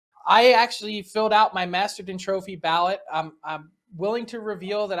I actually filled out my Masterton Trophy ballot. I'm willing to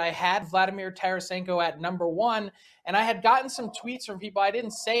reveal that I had Vladimir Tarasenko at number one, and I had gotten some tweets from people. I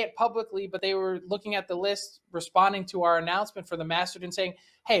didn't say it publicly, but they were looking at the list, responding to our announcement for the Masterton, saying,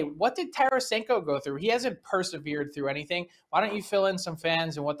 "Hey, what did Tarasenko go through? He hasn't persevered through anything. Why don't you fill in some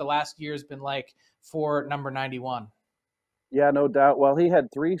fans and what the last year's been like for number 91?" Yeah, no doubt. Well, he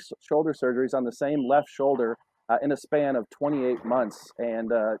had three shoulder surgeries on the same left shoulder in a span of 28 months, and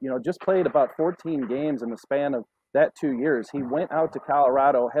just played about 14 games in the span of that 2 years. He went out to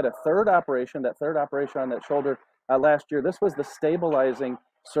Colorado, had a that third operation on that shoulder last year. This was the stabilizing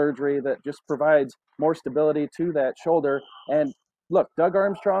surgery that just provides more stability to that shoulder. And look, Doug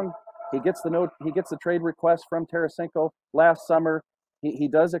Armstrong, he gets the trade request from Tarasenko last summer. He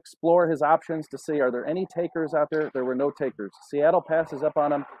does explore his options to see, are there any takers out there? There were no takers. Seattle passes up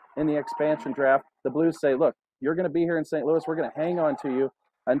on him in the expansion draft. The Blues say, look, you're going to be here in St. Louis. We're going to hang on to you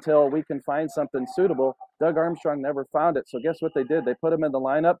until we can find something suitable. Doug Armstrong never found it. So guess what they did? They put him in the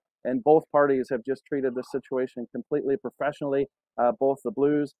lineup, and both parties have just treated the situation completely professionally, both the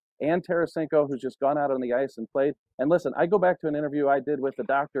Blues and Tarasenko, who's just gone out on the ice and played. And listen, I go back to an interview I did with the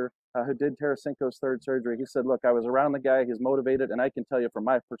doctor who did Tarasenko's third surgery. He said, look, I was around the guy. He's motivated, and I can tell you from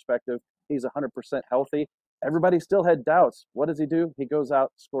my perspective, he's 100% healthy. Everybody still had doubts. What does he do? He goes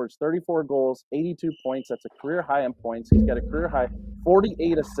out, scores 34 goals, 82 points. That's a career high in points. He's got a career high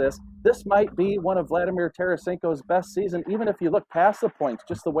 48 assists. This might be one of Vladimir Tarasenko's best season, even if you look past the points,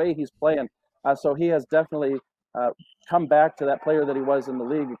 just the way he's playing. So he has definitely come back to that player that he was in the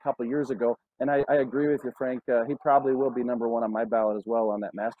league a couple of years ago. And I agree with you, Frank. He probably will be number one on my ballot as well on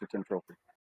that Masterton Trophy.